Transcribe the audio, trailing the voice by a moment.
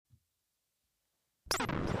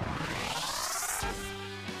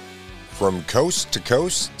From coast to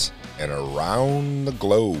coast and around the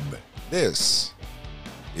globe, this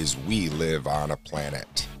is We Live on a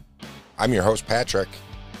Planet. I'm your host, Patrick.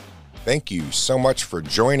 Thank you so much for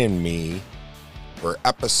joining me for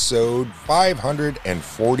episode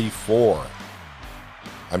 544.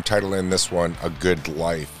 I'm titling this one, A Good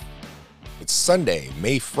Life. It's Sunday,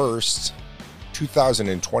 May 1st,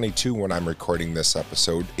 2022 when I'm recording this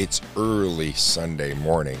episode. It's early Sunday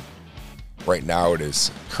morning. Right now it is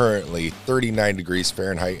currently 39 degrees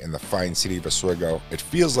Fahrenheit in the fine city of Oswego. It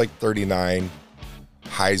feels like 39.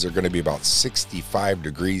 Highs are going to be about 65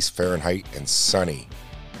 degrees Fahrenheit and sunny.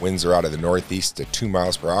 Winds are out of the northeast at 2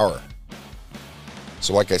 miles per hour.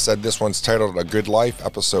 So like I said, this one's titled A Good Life,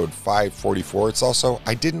 episode 544. It's also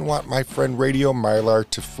I Didn't Want My Friend Radio Mylar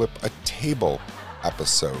to Flip a Table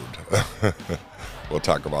episode. We'll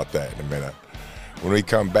talk about that in a minute. When we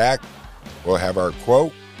come back, we'll have our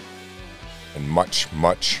quote and much,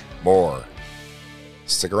 much more.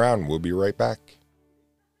 Stick around. We'll be right back.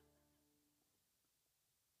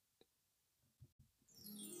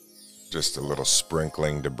 Just a little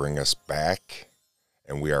sprinkling to bring us back.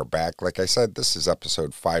 And we are back. Like I said, this is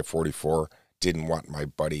episode 544. Didn't want my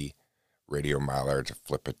buddy Radio Mylar to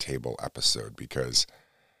flip a table episode because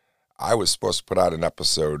I was supposed to put out an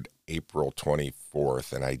episode April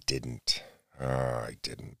 24th and I didn't.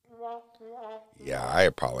 Yeah, I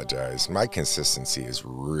apologize. My consistency has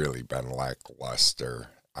really been lackluster.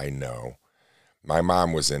 I know. My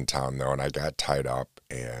mom was in town, though, and I got tied up.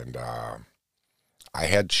 And I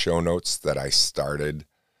had show notes that I started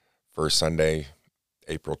for Sunday,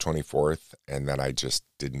 April 24th, and then I just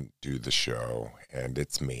didn't do the show. And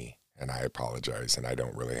it's me, and I apologize, and I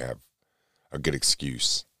don't really have a good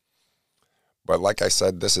excuse. But like I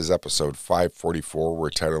said, this is episode 544.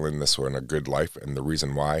 We're titling this one A Good Life, and the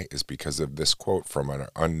reason why is because of this quote from an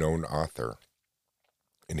unknown author.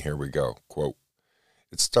 And here we go. Quote,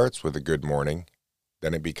 "It starts with a good morning,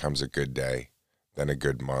 then it becomes a good day, then a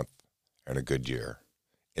good month, and a good year.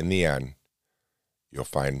 In the end, you'll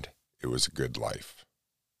find it was a good life."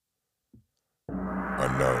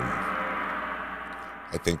 Unknown.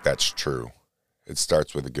 I think that's true. It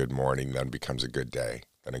starts with a good morning, then becomes a good day,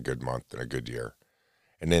 then a good month, and a good year.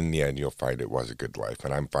 And in the end, you'll find it was a good life.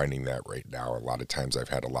 And I'm finding that right now. A lot of times I've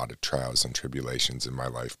had a lot of trials and tribulations in my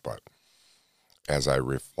life, but as I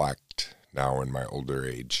reflect now in my older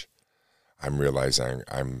age, I'm realizing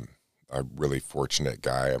I'm a really fortunate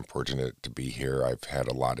guy. I'm fortunate to be here. I've had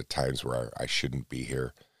a lot of times where I shouldn't be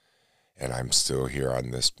here, and I'm still here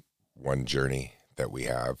on this one journey that we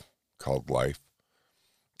have called life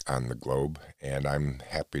on the globe, and I'm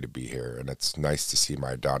happy to be here. And it's nice to see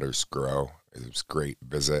my daughters grow. It was a great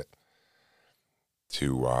visit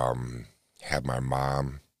to have my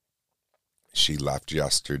mom. She left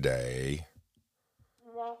yesterday.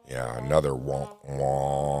 Yeah, another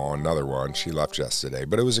one. She left yesterday,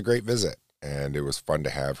 but it was a great visit, and it was fun to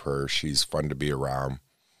have her. She's fun to be around.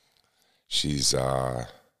 She's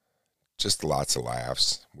just lots of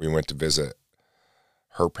laughs. We went to visit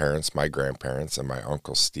her parents, my grandparents, and my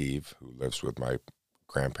Uncle Steve, who lives with my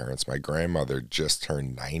grandparents. My grandmother just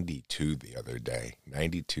turned 92 the other day,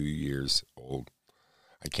 92 years old.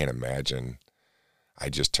 I can't imagine. I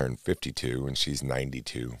just turned 52, and she's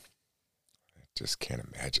 92. I just can't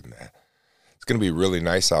imagine that. It's going to be really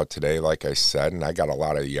nice out today, like I said, and I got a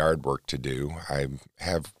lot of yard work to do. I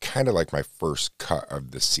have kind of like my first cut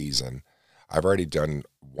of the season. I've already done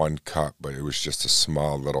one cut, but it was just a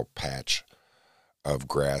small little patch of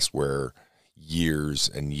grass where years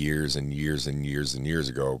and years and years and years and years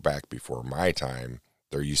ago, back before my time,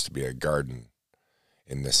 there used to be a garden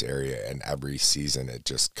in this area, and every season it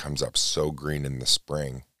just comes up so green in the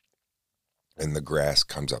spring, and the grass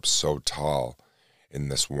comes up so tall in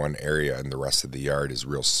this one area, and the rest of the yard is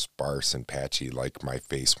real sparse and patchy, like my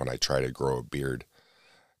face when I try to grow a beard,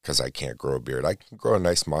 because I can't grow a beard. I can grow a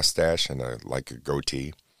nice mustache and a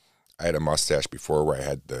goatee. I had a mustache before where I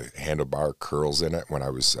had the handlebar curls in it when I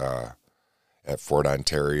was at Fort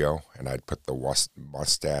Ontario, and I'd put the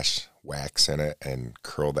mustache wax in it and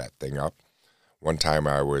curl that thing up. One time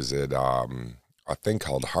I was at a thing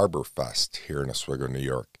called Harbor Fest here in Oswego, New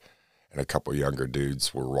York, and a couple younger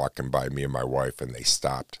dudes were walking by me and my wife, and they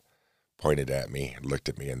stopped, pointed at me, looked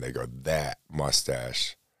at me, and they go, "That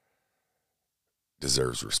mustache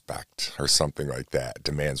deserves respect," or something like that,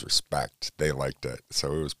 demands respect. They liked it,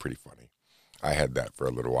 so it was pretty funny. I had that for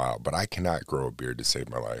a little while, but I cannot grow a beard to save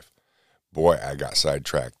my life. Boy, I got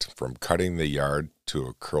sidetracked from cutting the yard to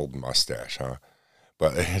a curled mustache, huh?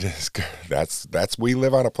 But it is good. That's we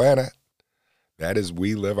live on a planet. That is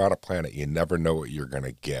we live on a planet. You never know what you're going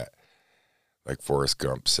to get. like Forrest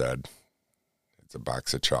Gump said. It's a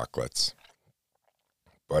box of chocolates.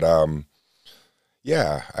 But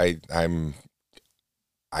yeah, I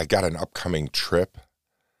got an upcoming trip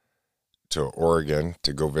to Oregon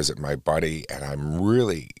to go visit my buddy, and I'm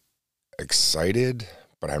really excited,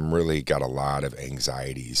 but I'm really got a lot of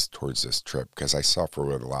anxieties towards this trip because I suffer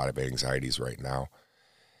with a lot of anxieties right now.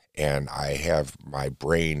 And my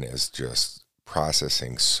brain is just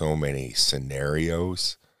processing so many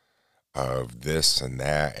scenarios of this and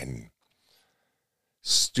that and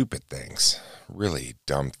stupid things, really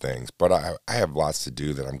dumb things. But I have lots to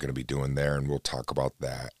do that I'm going to be doing there, and we'll talk about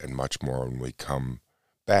that and much more when we come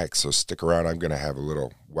back. So stick around. I'm going to have a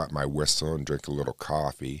little wet my whistle and drink a little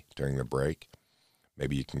coffee during the break.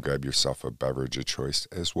 Maybe you can grab yourself a beverage of choice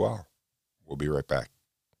as well. We'll be right back.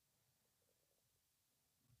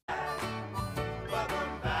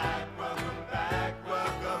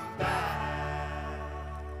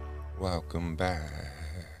 Welcome back.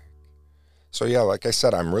 So yeah, like I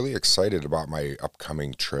said, I'm really excited about my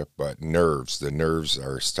upcoming trip, but the nerves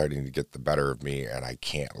are starting to get the better of me, and I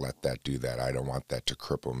can't let that do that. I don't want that to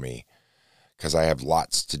cripple me because I have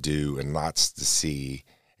lots to do and lots to see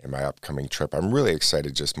in my upcoming trip. I'm really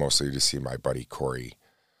excited just mostly to see my buddy Corey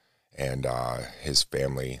and his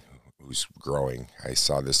family who's growing. I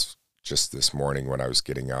saw this just this morning when I was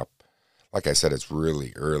getting up. Like I said, it's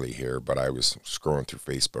really early here, but I was scrolling through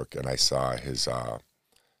Facebook and I saw his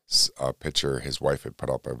picture his wife had put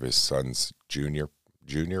up of his son's junior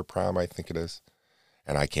prom, I think it is.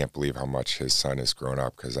 And I can't believe how much his son has grown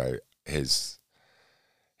up because his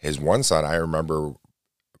one son, I remember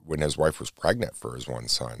when his wife was pregnant for his one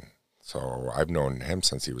son. So I've known him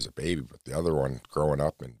since he was a baby, but the other one growing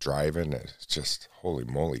up and driving, it's just holy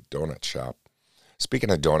moly, donut shop.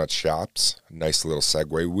 Speaking of donut shops, nice little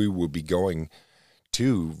segue. We will be going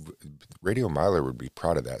to, Radio Miler would be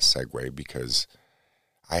proud of that segue because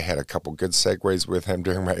I had a couple good segues with him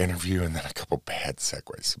during my interview and then a couple bad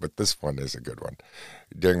segues, but this one is a good one.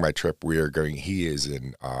 During my trip, he is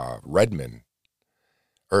in Redmond.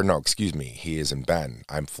 He is in Bend.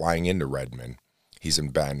 I'm flying into Redmond. He's in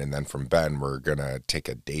Bend, and then from Bend, we're going to take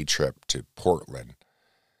a day trip to Portland,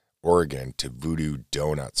 Oregon, to Voodoo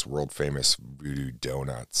Donuts, world famous Voodoo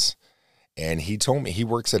Donuts. And he told me he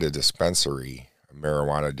works at a dispensary, a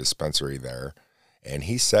marijuana dispensary there, and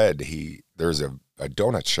he said there's a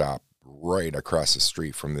donut shop right across the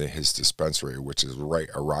street from his dispensary, which is right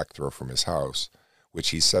a rock throw from his house, which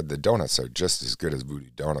he said the donuts are just as good as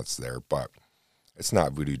Voodoo Donuts there, but it's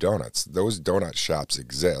not Voodoo Donuts. Those donut shops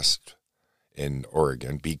exist in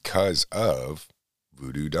Oregon because of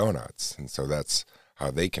Voodoo Donuts, and so that's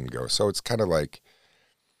how they can go. So it's kind of like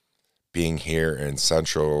being here in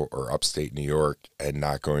central or upstate New York and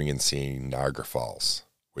not going and seeing Niagara Falls,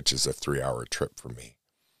 which is a 3-hour trip for me.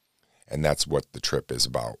 And that's what the trip is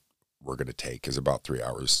about. We're going to take is about 3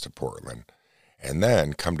 hours to Portland. And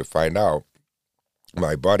then come to find out,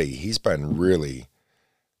 my buddy, he's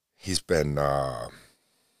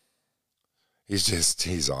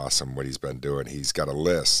awesome what he's been doing. He's got a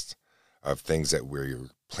list of things that we're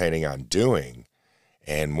planning on doing.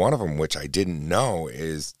 And one of them, which I didn't know,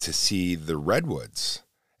 is to see the redwoods.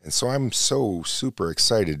 And so I'm so super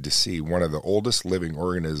excited to see one of the oldest living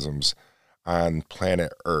organisms on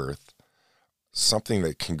planet Earth, something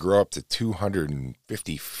that can grow up to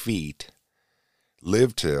 250 feet,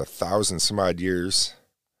 live to 1,000 some odd years.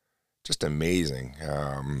 Just amazing.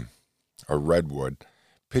 A redwood.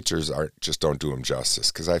 Pictures don't do them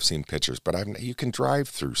justice because I've seen pictures, but you can drive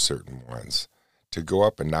through certain ones. To go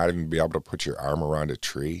up and not even be able to put your arm around a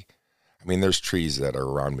tree. I mean, there's trees that are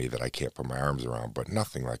around me that I can't put my arms around, but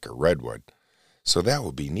nothing like a redwood. So that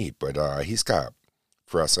would be neat. But he's got,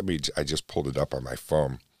 for us, I just pulled it up on my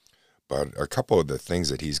phone, but a couple of the things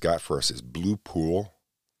that he's got for us is Blue Pool,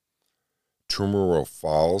 Tumuro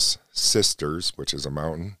Falls, Sisters, which is a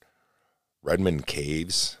mountain, Redmond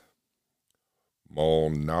Caves,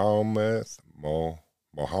 Mohaumea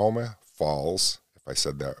Falls, if I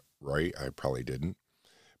said that right, I probably didn't.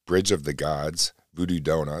 Bridge of the Gods, Voodoo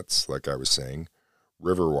Donuts, like I was saying,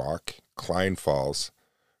 Riverwalk, Klein Falls,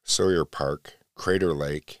 Sawyer Park, Crater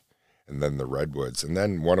Lake, and then the Redwoods. And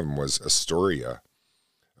then one of them was Astoria.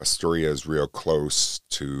 Astoria is real close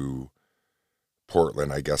to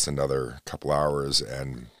Portland, I guess another couple hours.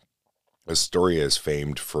 And Astoria is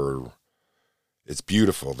famed for, it's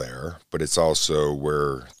beautiful there, but it's also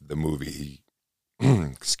where the movie,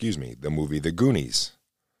 The Goonies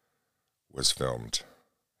was filmed.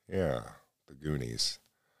 Yeah, The Goonies.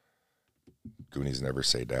 Goonies Never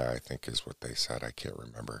Say Die, I think is what they said. I can't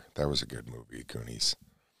remember. That was a good movie, Goonies.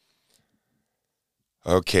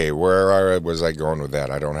 Okay, where was I going with that?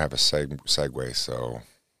 I don't have a segue, so.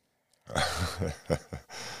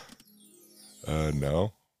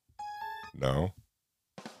 No, no,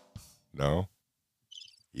 no.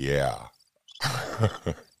 Yeah.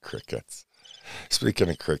 Crickets. Speaking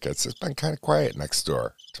of crickets, it's been kind of quiet next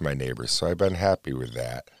door to my neighbors, so I've been happy with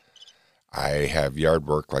that. I have yard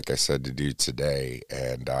work, like I said, to do today,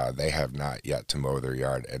 and they have not yet to mow their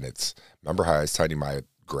yard. And remember how I was telling you my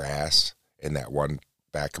grass in that one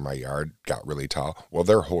back of my yard got really tall? Well,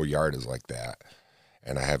 their whole yard is like that,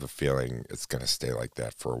 and I have a feeling it's going to stay like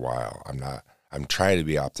that for a while. I'm trying to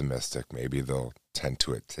be optimistic. Maybe they'll tend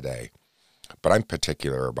to it today, but I'm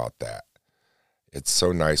particular about that. It's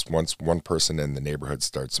so nice once one person in the neighborhood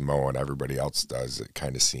starts mowing, everybody else does, it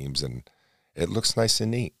kind of seems, and it looks nice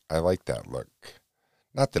and neat. I like that look.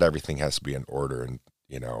 Not that everything has to be in order and,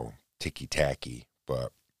 ticky-tacky,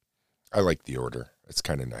 but I like the order. It's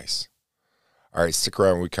kind of nice. All right, stick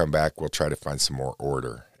around when we come back. We'll try to find some more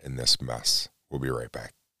order in this mess. We'll be right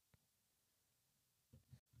back.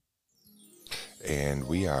 And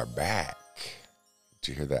we are back. Did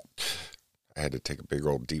you hear that? I had to take a big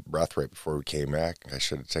old deep breath right before we came back. I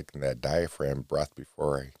should have taken that diaphragm breath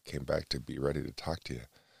before I came back to be ready to talk to you.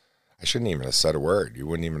 I shouldn't even have said a word. You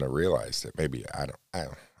wouldn't even have realized it. Maybe I don't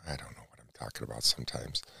know what I'm talking about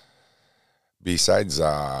sometimes. Besides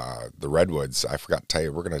the redwoods, I forgot to tell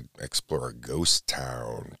you, we're going to explore a ghost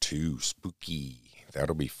town too. Spooky.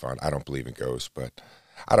 That'll be fun. I don't believe in ghosts, but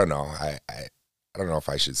I don't know. I don't know if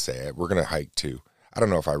I should say it. We're going to hike too. I don't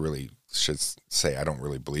know if I really should say I don't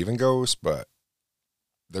really believe in ghosts, but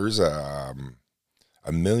there's a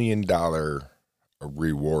 $1 million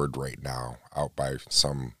reward right now out by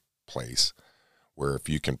some place where if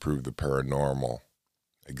you can prove the paranormal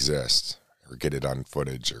exists or get it on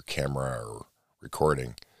footage or camera or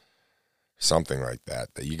recording, something like that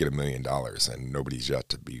you get $1 million and nobody's yet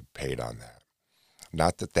to be paid on that.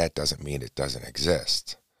 Not that that doesn't mean it doesn't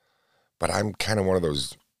exist, but I'm kind of one of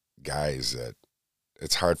those guys that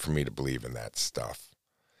it's hard for me to believe in that stuff.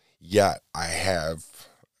 Yet I have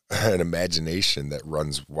an imagination that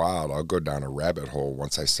runs wild. I'll go down a rabbit hole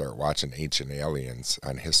once I start watching Ancient Aliens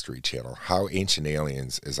on History Channel. How Ancient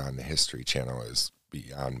Aliens is on the History Channel is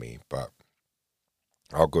beyond me, but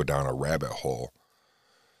I'll go down a rabbit hole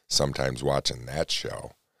sometimes watching that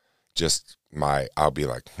show. I'll be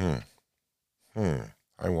like, I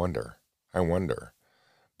wonder.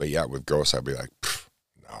 But yeah, with ghosts, I'll be like,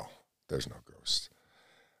 no, there's no ghost.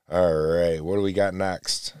 All right, what do we got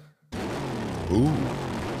next? Ooh.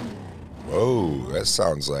 Whoa, that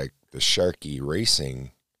sounds like the Sharky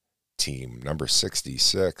Racing team, number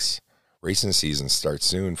 66. Racing season starts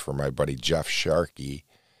soon for my buddy Jeff Sharkey.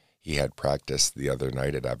 He had practice the other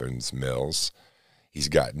night at Evans Mills. He's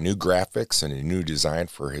got new graphics and a new design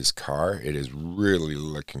for his car. It is really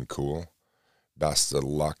looking cool. Best of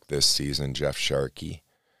luck this season, Jeff Sharkey.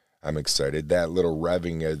 I'm excited. That little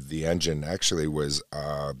revving of the engine actually was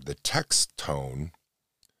the text tone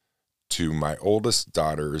to my oldest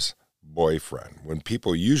daughter's boyfriend. When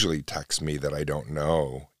people usually text me that I don't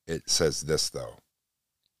know, it says this, though.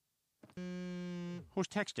 Who's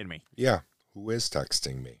texting me? Yeah, who is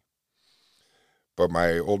texting me? But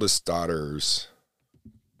my oldest daughter's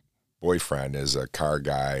boyfriend is a car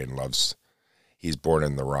guy and he's born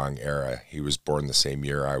in the wrong era. He was born the same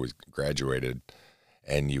year I was graduated,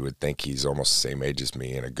 and you would think he's almost the same age as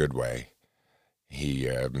me in a good way. He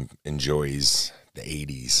enjoys the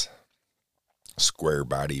 80s, square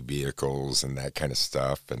body vehicles and that kind of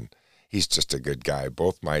stuff, and he's just a good guy.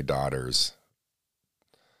 Both my daughters,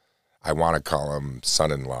 I want to call them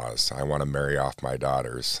son-in-laws. I want to marry off my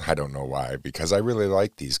daughters. I don't know why, because I really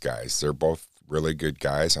like these guys. They're both really good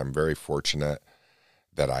guys. I'm very fortunate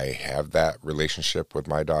that I have that relationship with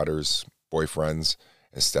my daughter's boyfriends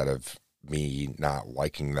instead of me not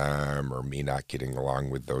liking them or me not getting along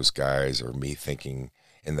with those guys or me thinking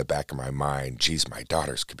in the back of my mind, geez, my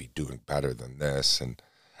daughters could be doing better than this. And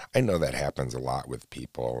I know that happens a lot with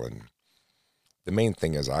people. And the main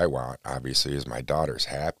thing is I want, obviously, is my daughter's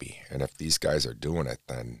happy. And if these guys are doing it,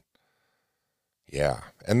 then yeah.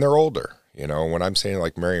 And they're older. When I'm saying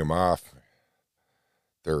like marry them off,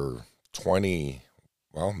 they're 20,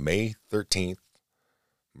 May 13th,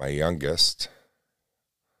 my youngest,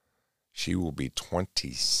 she will be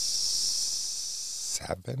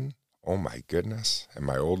 27. Oh my goodness. And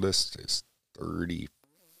my oldest is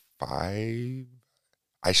 35.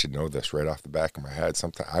 I should know this right off the back of my head.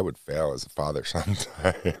 Sometimes I would fail as a father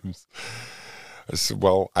sometimes.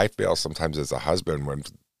 Well, I fail sometimes as a husband when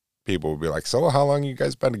people will be like, so how long you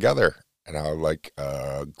guys been together? And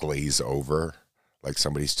I'll glaze over. Like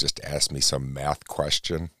somebody's just asked me some math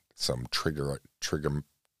question. some trigonometry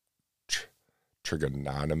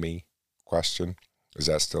question. Is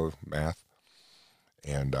that still math?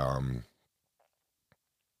 And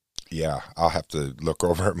yeah, I'll have to look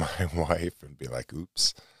over at my wife and be like,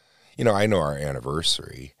 oops. You know, I know our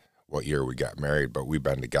anniversary, what year we got married, but we've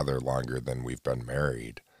been together longer than we've been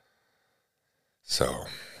married. So,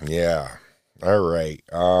 yeah. All right.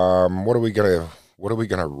 What are we gonna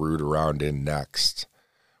root around in next?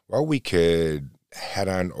 Well, we could head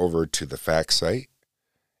on over to the fact site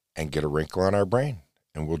and get a wrinkle on our brain.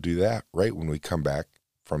 And we'll do that right when we come back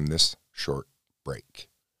from this short break.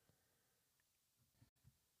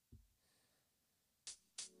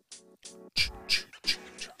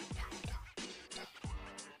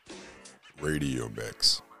 Radio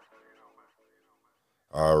mix.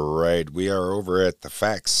 All right, we are over at the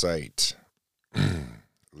fact site.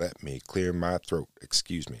 Let me clear my throat.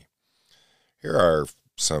 Excuse me. Here are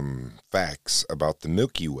some facts about the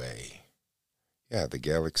Milky Way. Yeah, the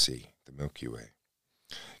galaxy, the Milky Way.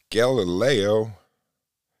 Galileo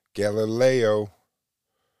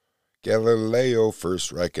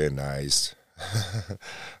first recognized.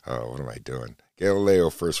 Oh, what am I doing? Galileo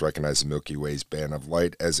first recognized the Milky Way's band of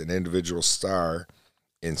light as an individual star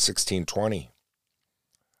in 1620.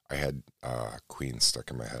 I had Queen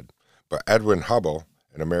stuck in my head. But Edwin Hubble,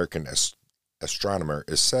 an American astronomer,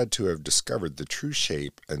 is said to have discovered the true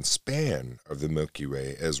shape and span of the Milky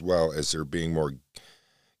Way, as well as there being more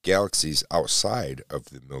galaxies outside of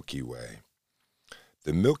the Milky Way.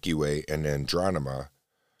 The Milky Way and Andromeda,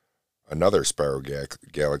 another spiral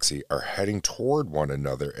galaxy, are heading toward one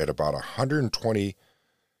another at about 120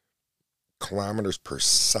 kilometers per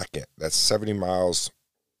second. That's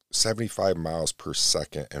 75 miles per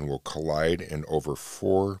second, and will collide in over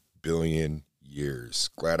 4 billion years.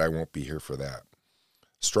 Glad I won't be here for that.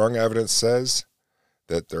 Strong evidence says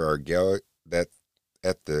that there are that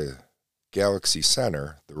at the galaxy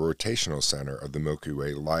center, the rotational center of the Milky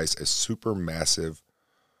Way, lies a supermassive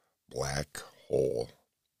black hole.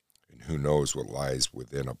 And who knows what lies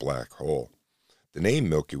within a black hole? The name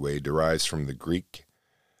Milky Way derives from the Greek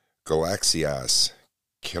galaxias,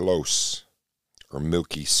 kilos, or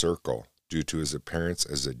milky circle, due to his appearance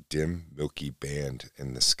as a dim milky band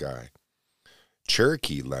in the sky.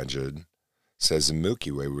 Cherokee legend says the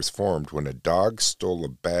Milky Way was formed when a dog stole a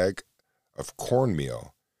bag of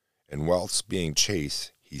cornmeal, and whilst being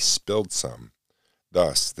chased, he spilled some.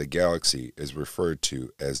 Thus, the galaxy is referred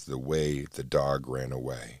to as the way the dog ran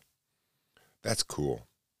away. That's cool.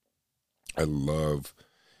 I love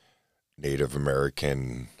Native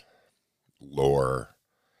American lore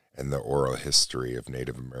and the oral history of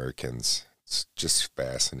Native Americans. It's just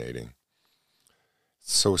fascinating.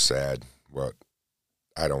 It's so sad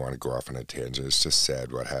I don't want to go off on a tangent. It's just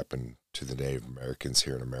sad what happened to the Native Americans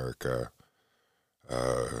here in America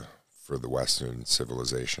for the Western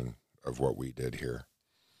civilization of what we did here.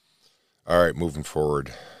 All right, moving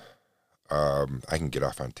forward. I can get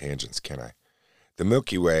off on tangents, can I? The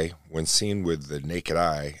Milky Way, when seen with the naked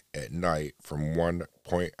eye at night from one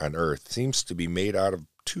point on Earth, seems to be made out of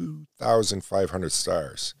 2,500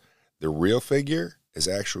 stars. The real figure is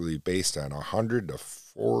actually based on 100 to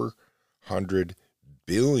 400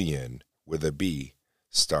 billion, with a B,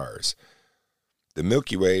 stars. The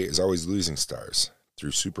Milky Way is always losing stars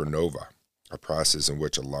through supernova, a process in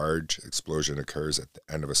which a large explosion occurs at the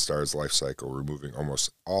end of a star's life cycle, removing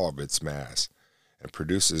almost all of its mass, and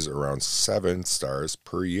produces around 7 stars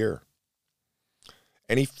per year.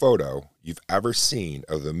 Any photo you've ever seen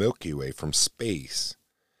of the Milky Way from space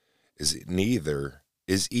is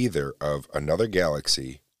either of another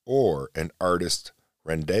galaxy or an artist's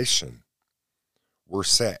rendition. We're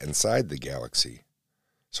set inside the galaxy,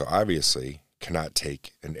 so obviously cannot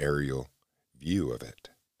take an aerial view of it.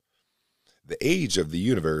 The age of the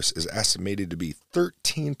universe is estimated to be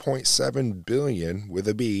 13.7 billion, with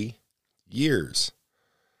a B, years.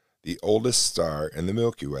 The oldest star in the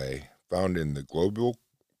Milky Way, found in the global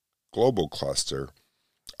cluster,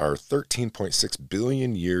 are 13.6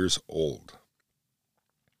 billion years old.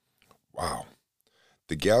 Wow.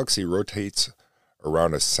 The galaxy rotates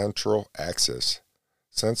around a central axis.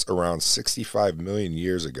 Since around 65 million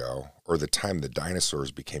years ago, or the time the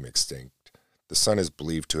dinosaurs became extinct, the sun is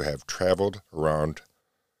believed to have traveled around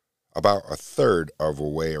about a third of a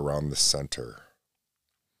way around the center.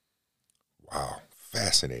 Wow,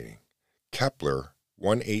 fascinating. Kepler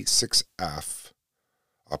 186f,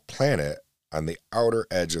 a planet on the outer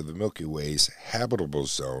edge of the Milky Way's habitable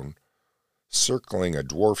zone, circling a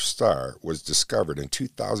dwarf star, was discovered in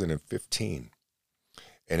 2015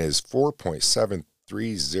 and is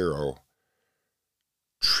 4.730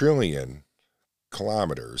 trillion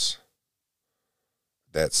kilometers.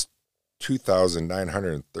 that's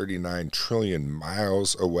 2,939 trillion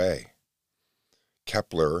miles away.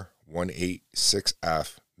 Kepler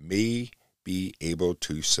 186f may be able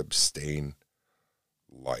to sustain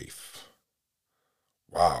life.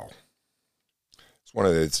 Wow.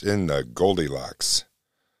 It's in the Goldilocks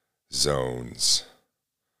zones.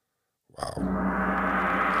 Wow.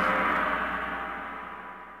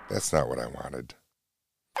 That's not what I wanted.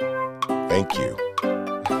 Thank you.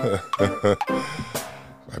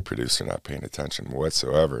 My producer not paying attention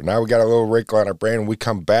whatsoever. Now we got a little wrinkle on our brain. When we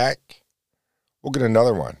come back, we'll get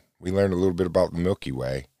another one. We learned a little bit about the Milky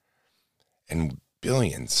Way and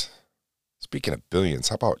billions. Speaking of billions,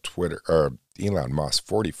 how about Twitter or Elon Musk,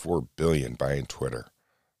 44 billion buying Twitter.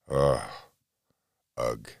 Ugh.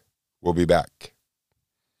 We'll be back.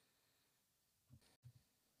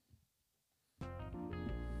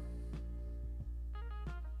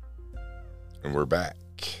 And we're back.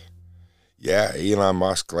 Yeah, Elon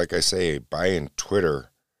Musk, like I say, buying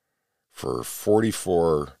Twitter for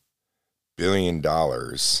 $44 billion.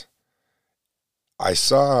 I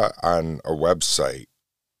saw on a website,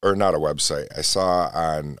 or not a website, I saw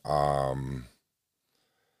on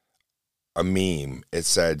a meme. It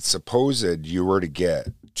said, supposed you were to get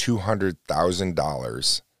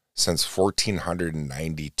 $200,000 since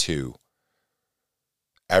 1492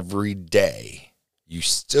 every day, you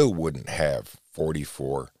still wouldn't have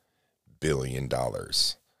 $44 billion.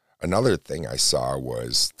 Another thing I saw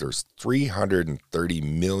was there's 330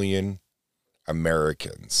 million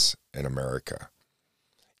Americans in America.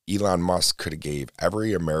 Elon Musk could have gave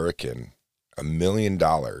every American $1 million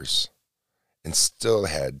and still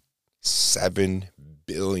had 7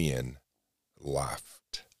 billion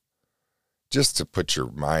left. Just to put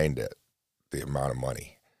your mind at the amount of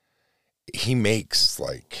money. He makes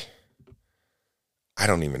I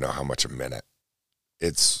don't even know how much a minute.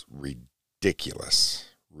 It's ridiculous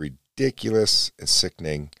and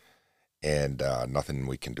sickening, and nothing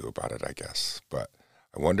we can do about it, I guess. But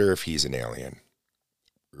I wonder if he's an alien.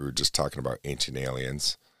 We were just talking about ancient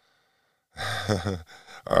aliens.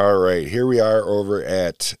 All right, here we are over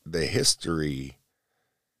at the history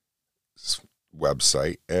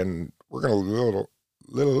website, and we're gonna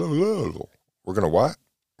we're gonna what?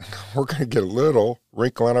 We're gonna get a little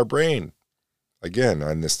wrinkle on our brain again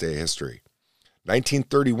on this day of history.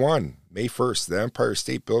 1931, May 1st, the Empire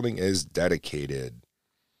State Building is dedicated.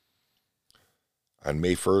 On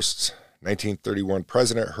May 1st, 1931,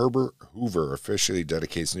 President Herbert Hoover officially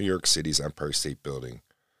dedicates New York City's Empire State Building,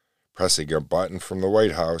 pressing a button from the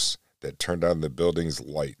White House that turned on the building's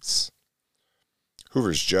lights.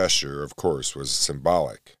 Hoover's gesture, of course, was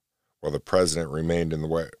symbolic. While the president remained in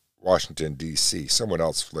the Washington, D.C., someone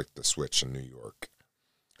else flicked the switch in New York.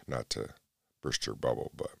 Not to burst your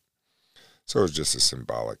bubble, but so it was just a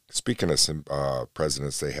symbolic. Speaking of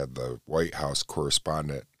presidents, they had the White House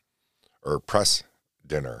correspondent or press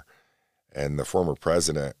dinner, and the former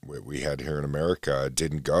president we had here in America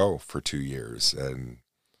didn't go for 2 years, and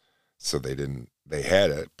so they had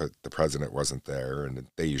it, but the president wasn't there, and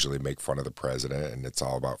they usually make fun of the president, and it's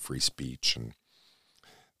all about free speech, and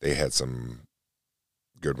they had some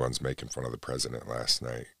good ones making fun of the president last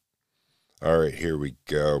night. All right, here we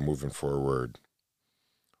go, moving forward.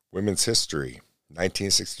 Women's History,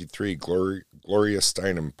 1963, Gloria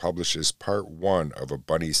Steinem publishes part 1 of A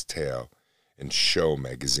Bunny's Tale in Show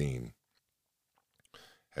magazine.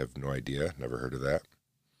 Have no idea, never heard of that.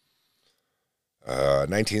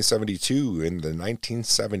 1972, in the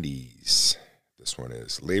 1970s, this one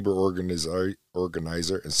is labor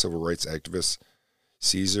organizer and civil rights activist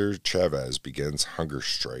Cesar Chavez begins hunger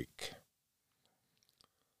strike.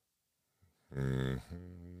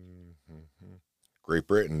 Great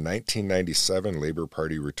Britain, 1997, Labour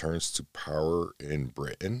Party returns to power in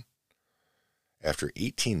Britain. After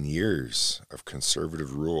 18 years of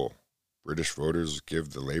conservative rule, British voters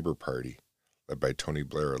give the Labour Party, led by Tony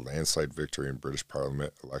Blair, a landslide victory in British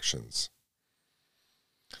Parliament elections.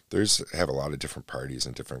 Have a lot of different parties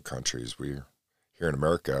in different countries. We're here in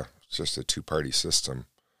America, it's just a two-party system.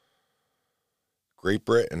 Great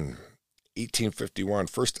Britain, 1851,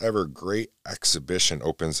 first ever Great Exhibition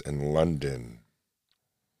opens in London.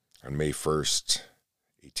 On May 1st,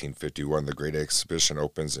 1851, the Great Exhibition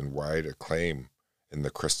opens in wide acclaim in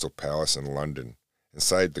the Crystal Palace in London.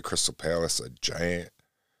 Inside the Crystal Palace, a giant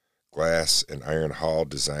glass and iron hall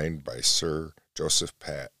designed by Sir Joseph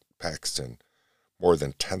Paxton. More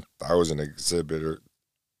than 10,000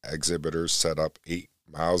 exhibitors set up 8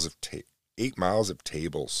 miles of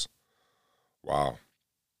tables. Wow.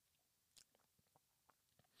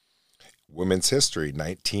 Women's History,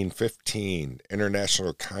 1915.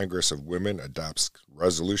 International Congress of Women adopts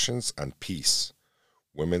resolutions on peace.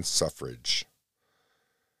 women's suffrage.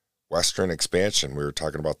 Western expansion, we were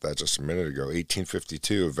talking about that just a minute ago.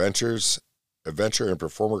 1852, adventure and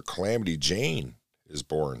performer Calamity Jane is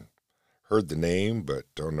born. Heard the name, but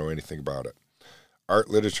don't know anything about it. Art,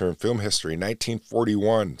 literature, and film history.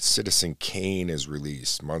 1941, Citizen Kane is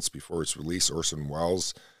released. Months before its release, Orson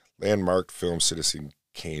Welles' landmark film Citizen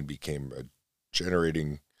Kane became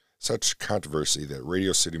generating such controversy that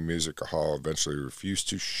Radio City Music Hall eventually refused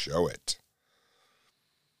to show it.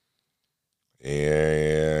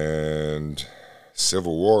 And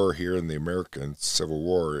Civil War here in the American Civil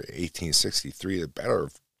War, 1863, the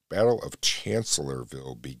Battle of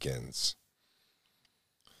Chancellorsville begins.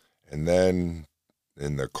 And then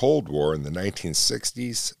in the Cold War in the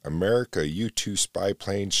 1960s, America U-2 spy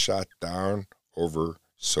plane shot down over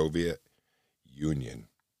Soviet Union.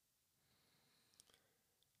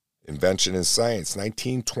 Invention in science,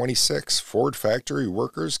 1926, Ford factory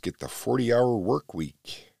workers get the 40-hour work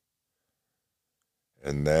week.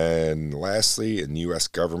 And then lastly, in the U.S.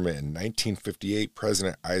 government in 1958,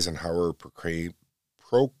 President Eisenhower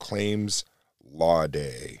proclaims Law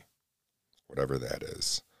Day, whatever that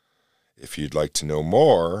is. If you'd like to know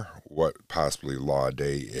more what possibly Law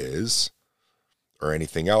Day is or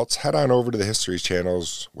anything else, head on over to the History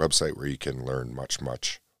Channel's website where you can learn much,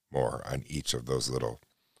 much more on each of those little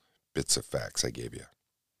bits of facts I gave you.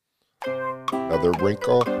 Another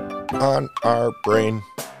wrinkle on our brain.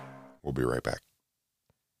 We'll be right back.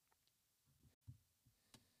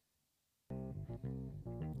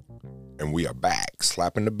 And we are back,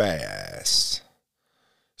 slapping the bass.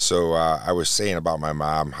 So I was saying about my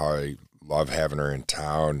mom, how I love having her in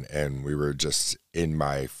town, and we were just in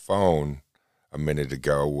my phone a minute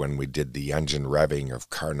ago when we did the engine revving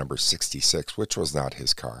of car number 66, which was not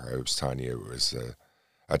his car. I was telling you it was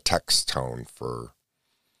a text tone for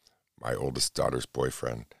my oldest daughter's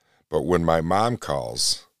boyfriend. But when my mom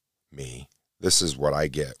calls me, this is what I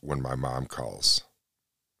get when my mom calls.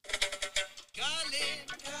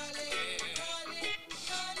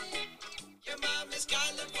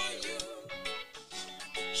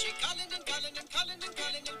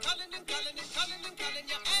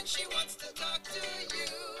 She wants to talk to you.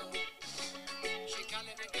 She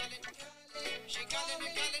calling and calling. She calling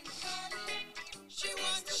and calling. She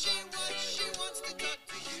wants to talk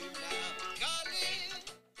to you now. Calling.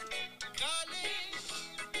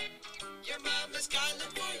 Your mom is calling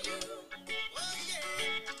for you. Oh yeah.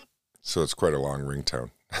 So it's quite a long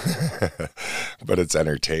ringtone, but it's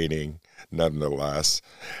entertaining nonetheless.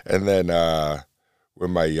 And then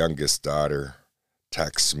when my youngest daughter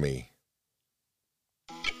texts me,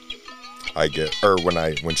 I get, or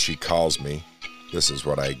when she calls me, this is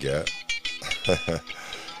what I get.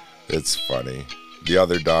 It's funny. The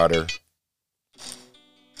other daughter,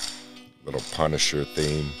 little Punisher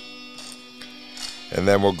theme. And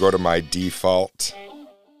then we'll go to my default.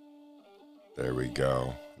 There we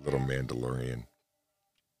go. Little Mandalorian.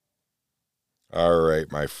 All right,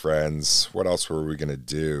 my friends. What else were we going to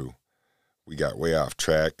do? We got way off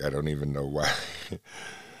track. I don't even know why.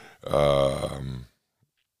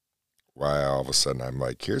 Why all of a sudden I'm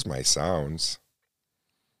like, here's my sounds.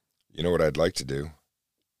 You know what I'd like to do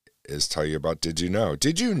is tell you about Did You Know?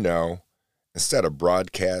 Did you know, instead of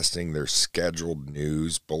broadcasting their scheduled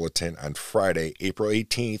news bulletin on Friday, April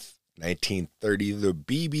 18th, 1930, the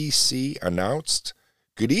BBC announced,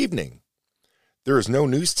 "Good evening. There is no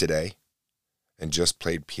news today," and just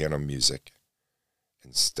played piano music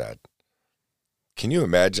instead. Can you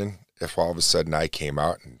imagine if all of a sudden I came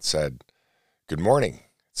out and said, "Good morning.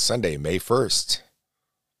 It's Sunday, May 1st.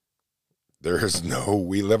 There is no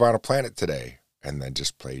We Live on a Planet today," and then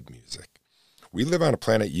just played music. We Live on a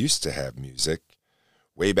Planet used to have music.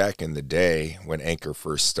 Way back in the day when Anchor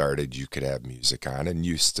first started, you could have music on, and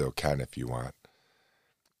you still can if you want.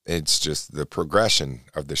 It's just the progression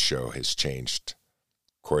of the show has changed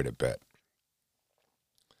quite a bit.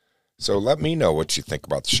 So let me know what you think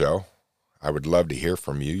about the show. I would love to hear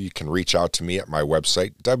from you. You can reach out to me at my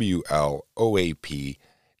website, WLOAP.com.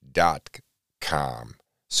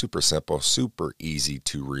 Super simple, super easy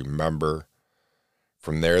to remember.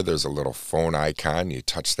 From there, there's a little phone icon. You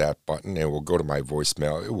touch that button, and it will go to my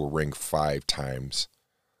voicemail. It will ring 5 times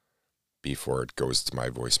before it goes to my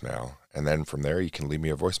voicemail. And then from there, you can leave me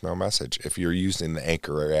a voicemail message. If you're using the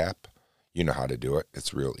Anchor app, you know how to do it.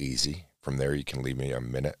 It's real easy. From there, you can leave me a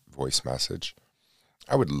minute voice message.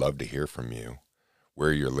 I would love to hear from you,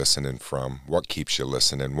 where you're listening from, what keeps you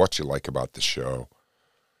listening, what you like about the show.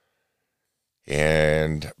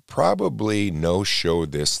 And probably no show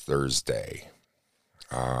this Thursday.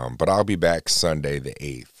 But I'll be back Sunday the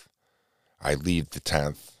 8th. I leave the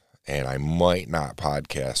 10th, and I might not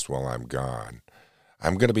podcast while I'm gone.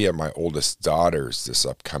 I'm going to be at my oldest daughter's this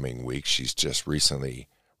upcoming week. She's just recently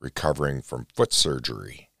recovering from foot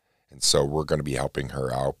surgery. And so we're going to be helping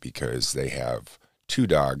her out because they have 2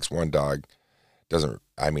 dogs. One dog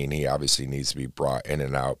he obviously needs to be brought in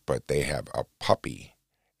and out, but they have a puppy.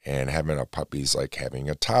 And having a puppy is like having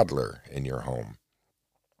a toddler in your home.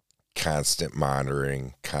 Constant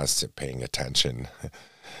monitoring, constant paying attention.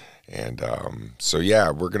 And so,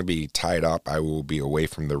 we're going to be tied up. I will be away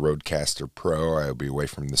from the Rodecaster Pro. I will be away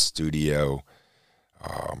from the studio.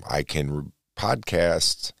 I can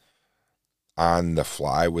podcast on the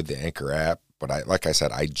fly with the Anchor app, but like I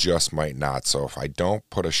said, I just might not. So if I don't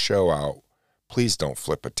put a show out, please don't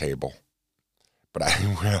flip a table. But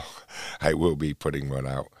I will be putting one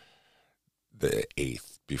out the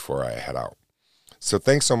 8th before I head out. So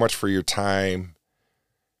thanks so much for your time.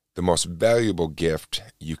 The most valuable gift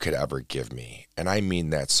you could ever give me. And I mean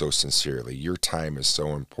that so sincerely. Your time is so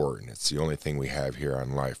important. It's the only thing we have here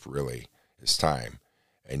on life, really, is time.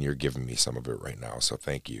 And you're giving me some of it right now. So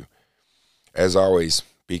thank you. As always,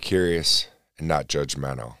 be curious and not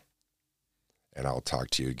judgmental. And I'll talk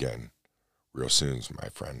to you again real soon, my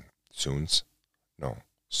friend. Soon. We'll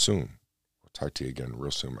talk to you again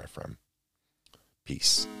real soon, my friend.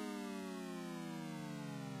 Peace.